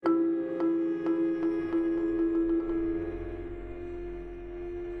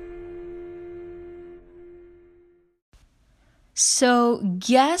So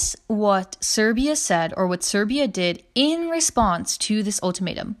guess what Serbia said or what Serbia did in response to this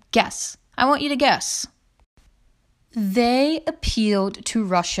ultimatum? Guess. I want you to guess. They appealed to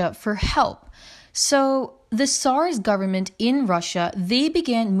Russia for help. So the Tsar's government in Russia, they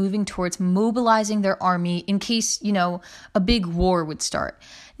began moving towards mobilizing their army in case, a big war would start.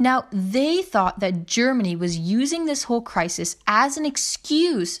 Now, they thought that Germany was using this whole crisis as an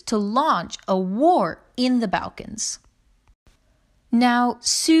excuse to launch a war in the Balkans. Now,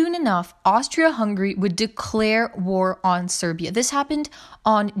 soon enough, Austria-Hungary would declare war on Serbia. This happened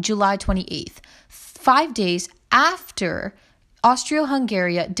on July 28th, 5 days after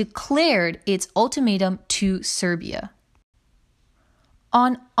Austria-Hungary declared its ultimatum to Serbia.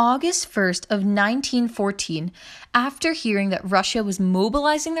 On August 1st of 1914, after hearing that Russia was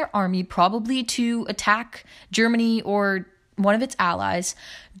mobilizing their army probably to attack Germany or one of its allies,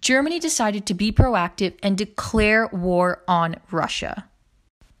 Germany decided to be proactive and declare war on Russia.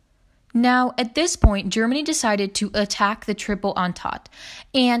 Now, at this point, Germany decided to attack the Triple Entente,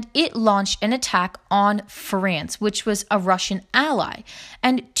 and it launched an attack on France, which was a Russian ally.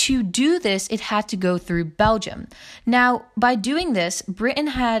 And to do this, it had to go through Belgium. Now, by doing this, Britain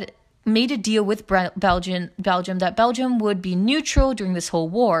had made a deal with Belgium that Belgium would be neutral during this whole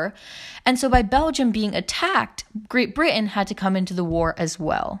war. And so by Belgium being attacked, Great Britain had to come into the war as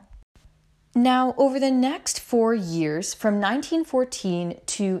well. Now, over the next 4 years, from 1914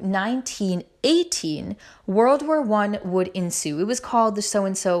 to 1918, World War I would ensue. It was called the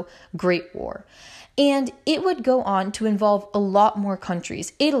so-and-so Great War. And it would go on to involve a lot more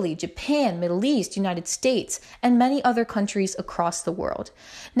countries: Italy, Japan, Middle East, United States, and many other countries across the world.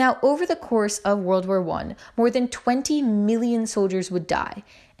 Now, over the course of World War I, more than 20 million soldiers would die,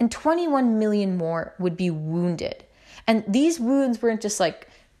 and 21 million more would be wounded. And these wounds weren't just like,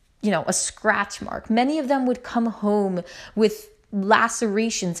 a scratch mark. Many of them would come home with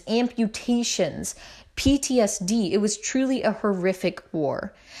lacerations, amputations, PTSD. It was truly a horrific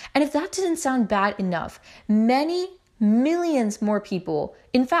war. And if that didn't sound bad enough, many millions more people,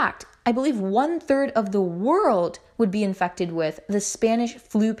 in fact, I believe 1/3 of the world would be infected with the Spanish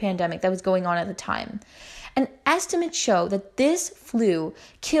flu pandemic that was going on at the time. And estimates show that this flu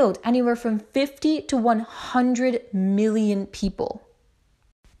killed anywhere from 50 to 100 million people.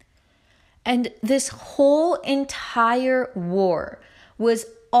 And this whole entire war was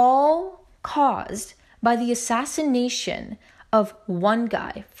all caused by the assassination of one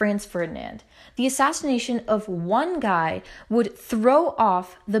guy, Franz Ferdinand. The assassination of one guy would throw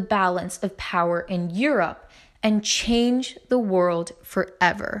off the balance of power in Europe and change the world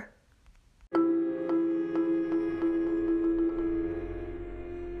forever.